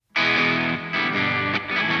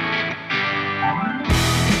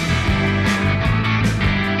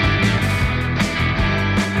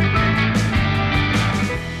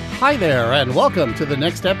Hi there, and welcome to the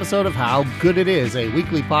next episode of How Good It Is, a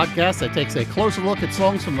weekly podcast that takes a closer look at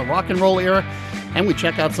songs from the rock and roll era, and we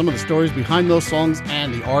check out some of the stories behind those songs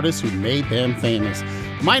and the artists who made them famous.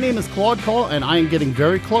 My name is Claude Cole, and I am getting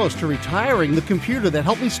very close to retiring the computer that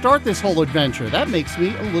helped me start this whole adventure. That makes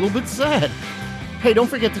me a little bit sad. Hey,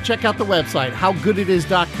 don't forget to check out the website,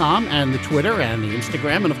 howgooditis.com, and the Twitter and the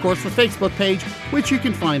Instagram, and of course the Facebook page, which you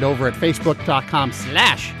can find over at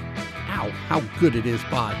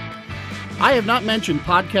facebook.com/howgooditis.pod. I have not mentioned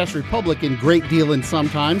Podcast Republic in great deal in some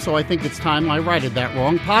time, so I think it's time I righted that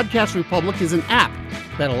wrong. Podcast Republic is an app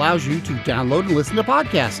that allows you to download and listen to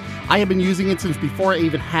podcasts. I have been using it since before I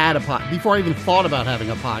even thought about having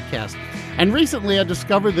a podcast. And recently I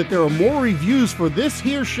discovered that there are more reviews for this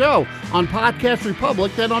here show on Podcast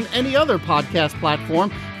Republic than on any other podcast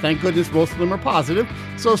platform. Thank goodness most of them are positive,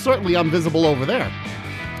 so certainly I'm visible over there.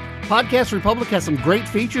 Podcast Republic has some great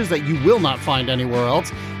features that you will not find anywhere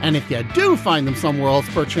else, and if you do find them somewhere else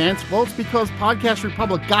perchance, well, it's because Podcast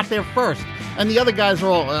Republic got there first, and the other guys are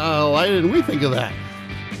all, oh, why didn't we think of that?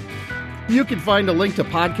 You can find a link to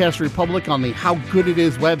Podcast Republic on the How Good It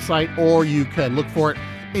Is website, or you can look for it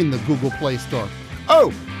in the Google Play Store.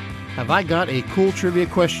 Oh, have I got a cool trivia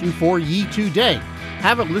question for ye today?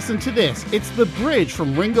 Have a listen to this. It's the bridge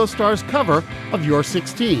from Ringo Starr's cover of You're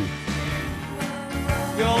 16.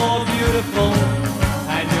 You're beautiful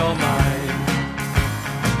and you're mine.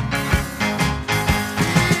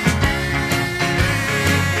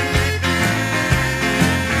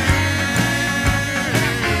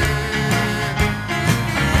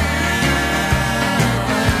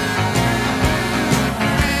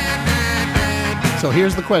 So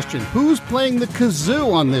here's the question. Who's playing the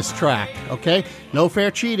kazoo on this track? Okay, no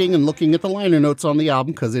fair cheating and looking at the liner notes on the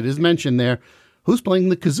album because it is mentioned there. Who's playing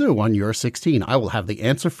the kazoo on You're 16? I will have the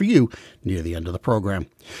answer for you near the end of the program.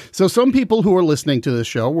 So some people who are listening to this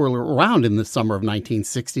show were around in the summer of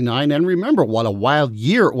 1969 and remember what a wild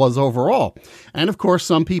year it was overall. And of course,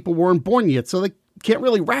 some people weren't born yet, so they can't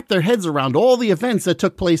really wrap their heads around all the events that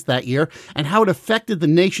took place that year and how it affected the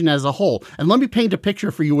nation as a whole. And let me paint a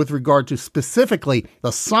picture for you with regard to specifically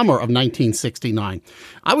the summer of 1969.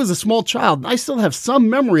 I was a small child, and I still have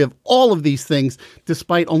some memory of all of these things,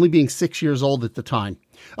 despite only being 6 years old at the time.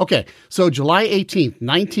 Okay, so July 18th,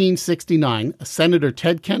 1969, Senator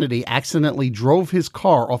Ted Kennedy accidentally drove his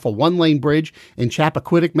car off a one-lane bridge in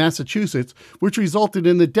Chappaquiddick, Massachusetts, which resulted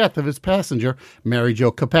in the death of his passenger, Mary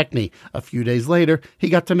Jo Kopechne. A few days later, he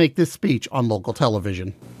got to make this speech on local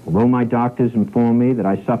television. Although my doctors informed me that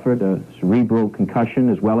I suffered a cerebral concussion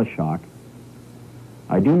as well as shock,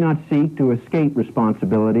 I do not seek to escape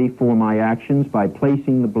responsibility for my actions by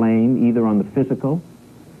placing the blame either on the physical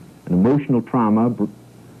and emotional trauma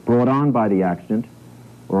brought on by the accident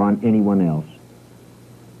or on anyone else.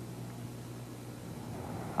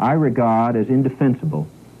 I regard as indefensible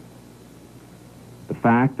the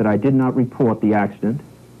fact that I did not report the accident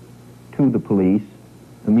to the police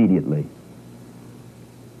immediately.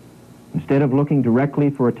 Instead of looking directly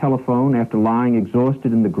for a telephone after lying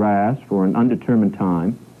exhausted in the grass for an undetermined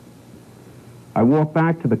time, I walked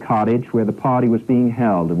back to the cottage where the party was being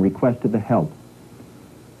held and requested the help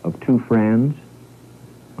of two friends,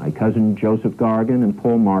 my cousin Joseph Gargan and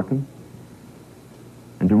Paul Markham,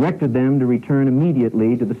 and directed them to return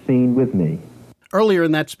immediately to the scene with me. Earlier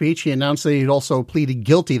in that speech, he announced that he'd also pleaded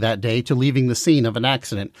guilty that day to leaving the scene of an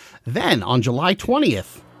accident. Then, on July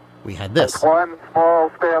 20th, we had this. One small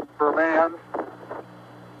step for man,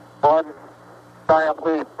 one giant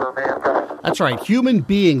leap for mankind. That's right, human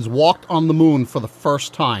beings walked on the moon for the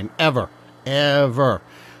first time, ever.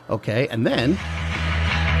 Okay, and then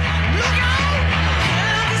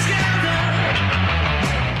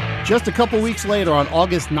just a couple weeks later, on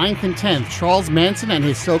August 9th and 10th, Charles Manson and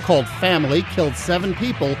his so-called family killed 7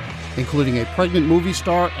 people, including a pregnant movie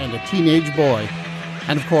star and a teenage boy.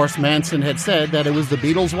 And of course, Manson had said that it was the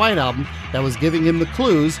Beatles' White Album that was giving him the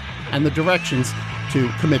clues and the directions to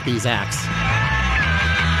commit these acts.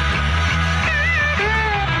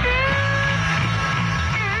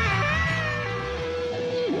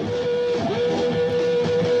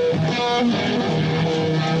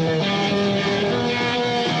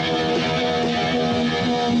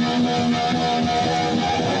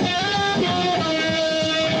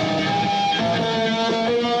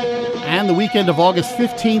 And the weekend of August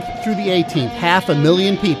 15th through the 18th,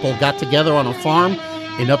 500,000 people got together on a farm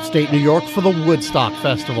in upstate New York for the Woodstock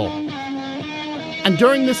Festival. And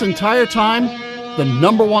during this entire time, the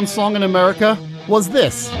number one song in America was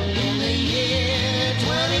this. In the year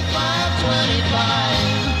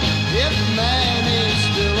 2525, if man is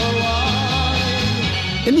still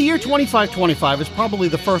alive, In the year 2525 is probably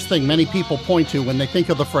the first thing many people point to when they think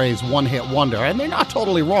of the phrase one-hit wonder, and they're not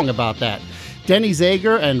totally wrong about that. Denny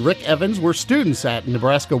Zager and Rick Evans were students at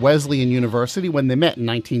Nebraska Wesleyan University when they met in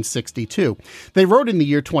 1962. They wrote in the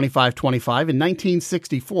year 2525 in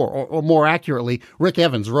 1964, or more accurately, Rick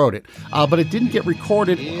Evans wrote it, but it didn't get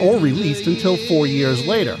recorded or released until 4 years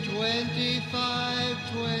later.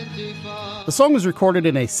 The song was recorded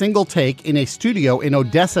in a single take in a studio in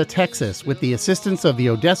Odessa, Texas, with the assistance of the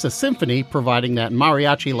Odessa Symphony providing that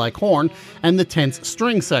mariachi-like horn and the tense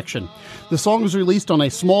string section. The song was released on a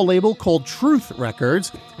small label called Truth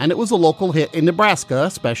Records, and it was a local hit in Nebraska,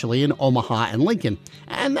 especially in Omaha and Lincoln.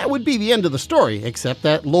 And that would be the end of the story, except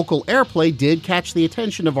that local airplay did catch the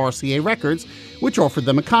attention of RCA Records, which offered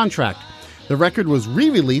them a contract. The record was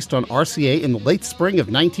re-released on RCA in the late spring of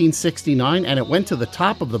 1969, and it went to the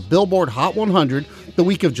top of the Billboard Hot 100 the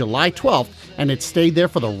week of July 12th, and it stayed there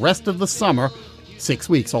for the rest of the summer, 6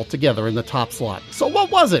 weeks altogether in the top slot. So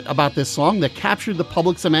what was it about this song that captured the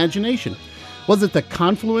public's imagination? Was it the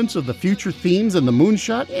confluence of the future themes and the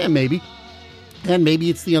moonshot? Yeah, maybe. And maybe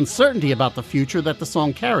it's the uncertainty about the future that the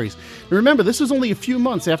song carries. And remember, this was only a few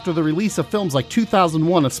months after the release of films like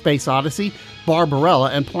 2001: A Space Odyssey, Barbarella,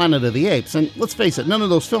 and Planet of the Apes. And let's face it, none of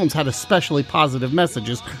those films had especially positive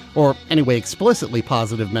messages, or anyway, explicitly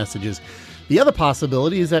positive messages. The other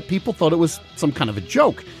possibility is that people thought it was some kind of a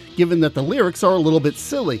joke, given that the lyrics are a little bit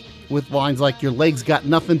silly, with lines like, "Your legs got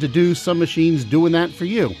nothing to do, some machine's doing that for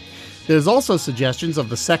you." There's also suggestions of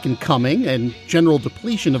the second coming and general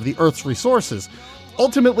depletion of the Earth's resources.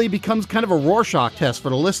 Ultimately becomes kind of a Rorschach test for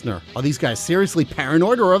the listener. Are these guys seriously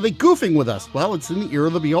paranoid, or are they goofing with us? Well, it's in the ear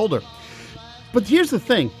of the beholder. But here's the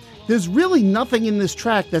thing. There's really nothing in this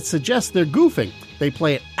track that suggests they're goofing. They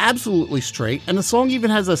play it absolutely straight, and the song even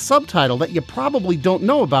has a subtitle that you probably don't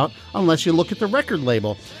know about unless you look at the record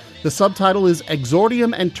label. The subtitle is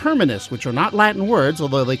Exordium and Terminus, which are not Latin words,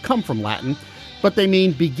 although they come from Latin, but they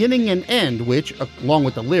mean beginning and end, which, along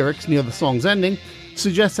with the lyrics near the song's ending,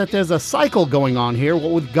 suggests that there's a cycle going on here,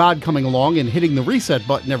 what with God coming along and hitting the reset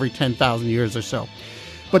button every 10,000 years or so.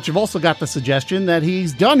 But you've also got the suggestion that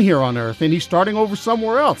he's done here on Earth and he's starting over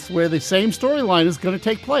somewhere else, where the same storyline is going to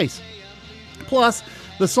take place. Plus,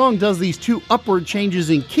 the song does these two upward changes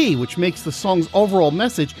in key, which makes the song's overall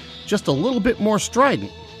message just a little bit more strident.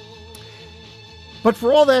 But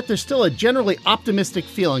for all that, there's still a generally optimistic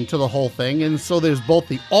feeling to the whole thing, and so there's both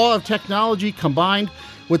the awe of technology combined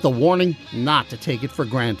with the warning not to take it for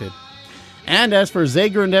granted. And as for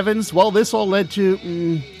Zager and Evans, well, this all led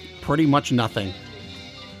to pretty much nothing.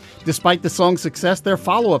 Despite the song's success, their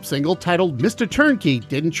follow-up single, titled Mr. Turnkey,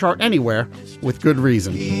 didn't chart anywhere, with good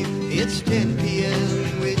reason. It's 10 p.m.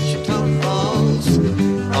 in Wichita Falls,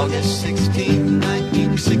 August 16,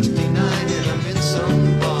 1969, and I'm in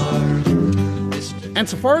some bar. And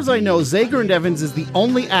so far as I know, Zager and Evans is the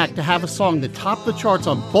only act to have a song that topped the charts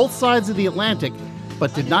on both sides of the Atlantic,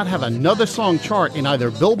 but did not have another song chart in either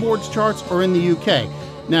Billboard's charts or in the UK.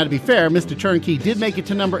 Now, to be fair, Mr. Turnkey did make it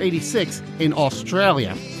to number 86 in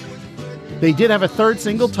Australia. They did have a third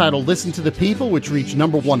single titled Listen to the People, which reached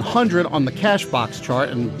number 100 on the Cashbox chart,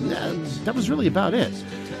 and that was really about it.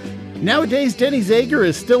 Nowadays, Denny Zager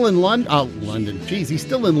is still in he's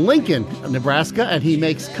still in Lincoln, Nebraska, and he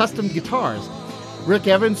makes custom guitars. Rick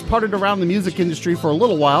Evans parted around the music industry for a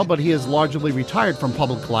little while, but he has largely retired from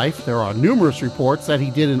public life. There are numerous reports that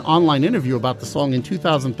he did an online interview about the song in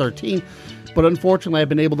 2013, but unfortunately I've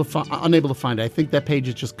been unable to find it. I think that page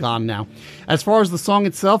is just gone now. As far as the song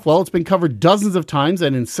itself, well, it's been covered dozens of times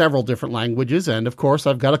and in several different languages, and of course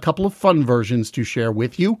I've got a couple of fun versions to share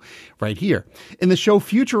with you right here. In the show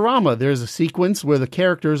Futurama, there's a sequence where the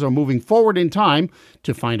characters are moving forward in time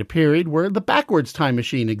to find a period where the backwards time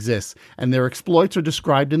machine exists, and their exploits are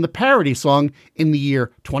described in the parody song In the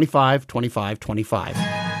Year 252525.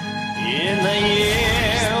 In the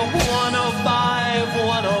year 105,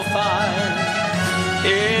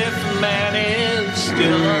 if man is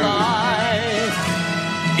still alive,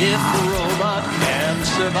 if the robot can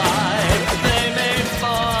survive, they may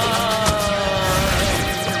find.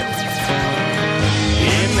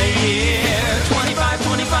 In the year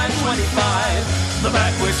 2525, the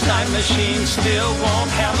backwards time machine still won't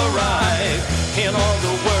have arrived. In all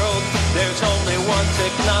the world, there's only one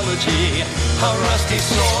technology, a rusty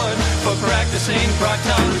sword for practicing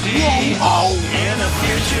proctology. In a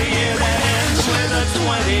future year that ends with a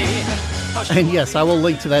 20. And yes, I will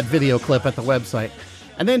link to that video clip at the website.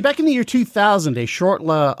 And then back in the year 2000, a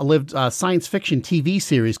short-lived science fiction TV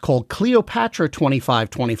series called Cleopatra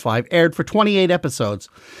 2525 aired for 28 episodes.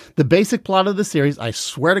 The basic plot of the series, I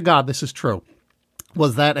swear to God this is true.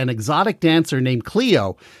 was that an exotic dancer named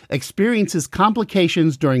Cleo experiences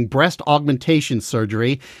complications during breast augmentation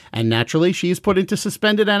surgery, and naturally she is put into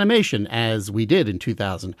suspended animation, as we did in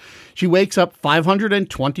 2000. She wakes up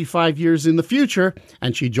 525 years in the future,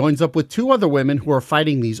 and she joins up with two other women who are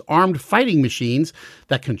fighting these armed fighting machines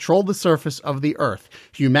that control the surface of the Earth.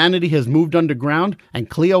 Humanity has moved underground, and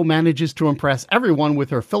Cleo manages to impress everyone with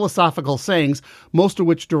her philosophical sayings, most of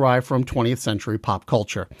which derive from 20th century pop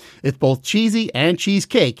culture. It's both cheesy and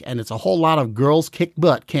cheesecake, and it's a whole lot of girls kick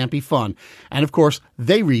butt campy fun. And of course,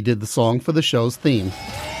 they redid the song for the show's theme. In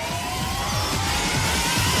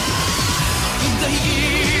the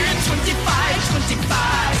year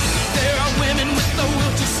 2525, there are women with the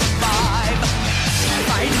will to survive,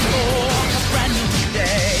 fighting for a brand new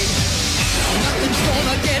day. Nothing's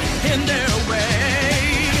gonna get in their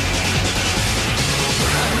way.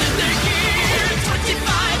 And in the year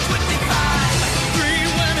 2525, three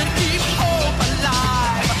women keep hope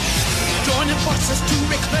alive, joining forces to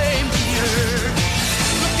reclaim the earth,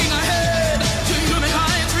 looking ahead to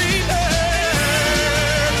humankind's rebirth.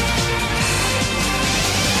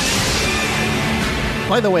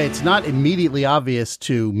 By the way, it's not immediately obvious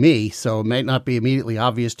to me, so it may not be immediately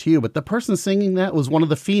obvious to you, but the person singing that was one of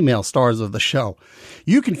the female stars of the show.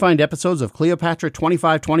 You can find episodes of Cleopatra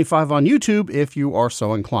 2525 on YouTube if you are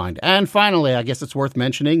so inclined. And finally, I guess it's worth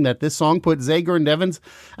mentioning that this song put Zager and Evans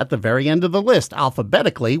at the very end of the list,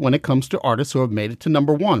 alphabetically, when it comes to artists who have made it to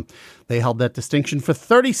number one. They held that distinction for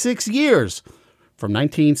 36 years, from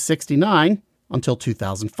 1969 until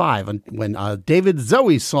 2005, when David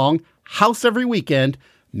Zowie's song, House Every Weekend,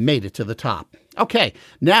 made it to the top. Okay,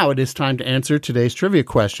 now it is time to answer today's trivia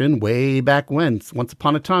question. Way back when, once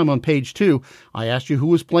upon a time on page 2, I asked you who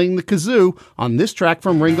was playing the kazoo on this track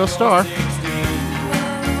from Ringo Starr. You're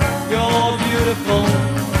beautiful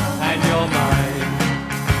and you're mine.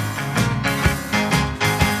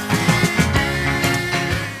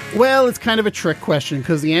 Well, it's kind of a trick question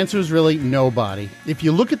because the answer is really nobody. If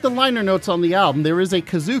you look at the liner notes on the album, there is a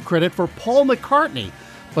kazoo credit for Paul McCartney.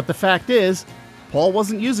 But the fact is, Paul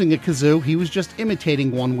wasn't using a kazoo, he was just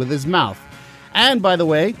imitating one with his mouth. And by the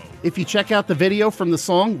way, if you check out the video from the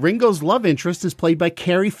song, Ringo's love interest is played by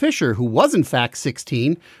Carrie Fisher, who was in fact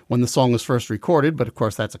 16 when the song was first recorded, but of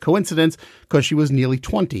course that's a coincidence because she was nearly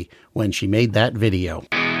 20 when she made that video.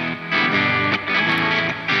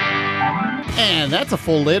 And that's a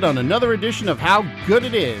full lid on another edition of How Good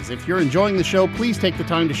It Is. If you're enjoying the show, please take the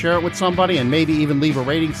time to share it with somebody and maybe even leave a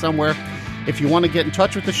rating somewhere. If you want to get in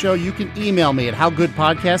touch with the show, you can email me at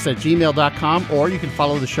howgoodpodcast@gmail.com, or you can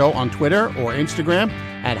follow the show on Twitter or Instagram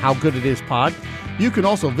at howgooditispod. You can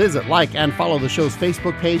also visit, like, and follow the show's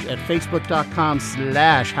Facebook page at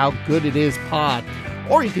facebook.com/howgooditispod.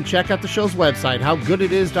 Or you can check out the show's website,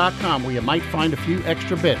 howgooditis.com, where you might find a few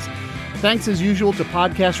extra bits. Thanks as usual to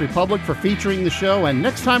Podcast Republic for featuring the show, and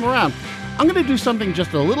next time around, I'm going to do something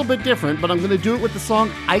just a little bit different, but I'm going to do it with the song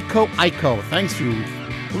Aiko Aiko. Thanks for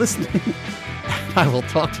listening. I will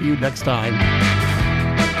talk to you next time.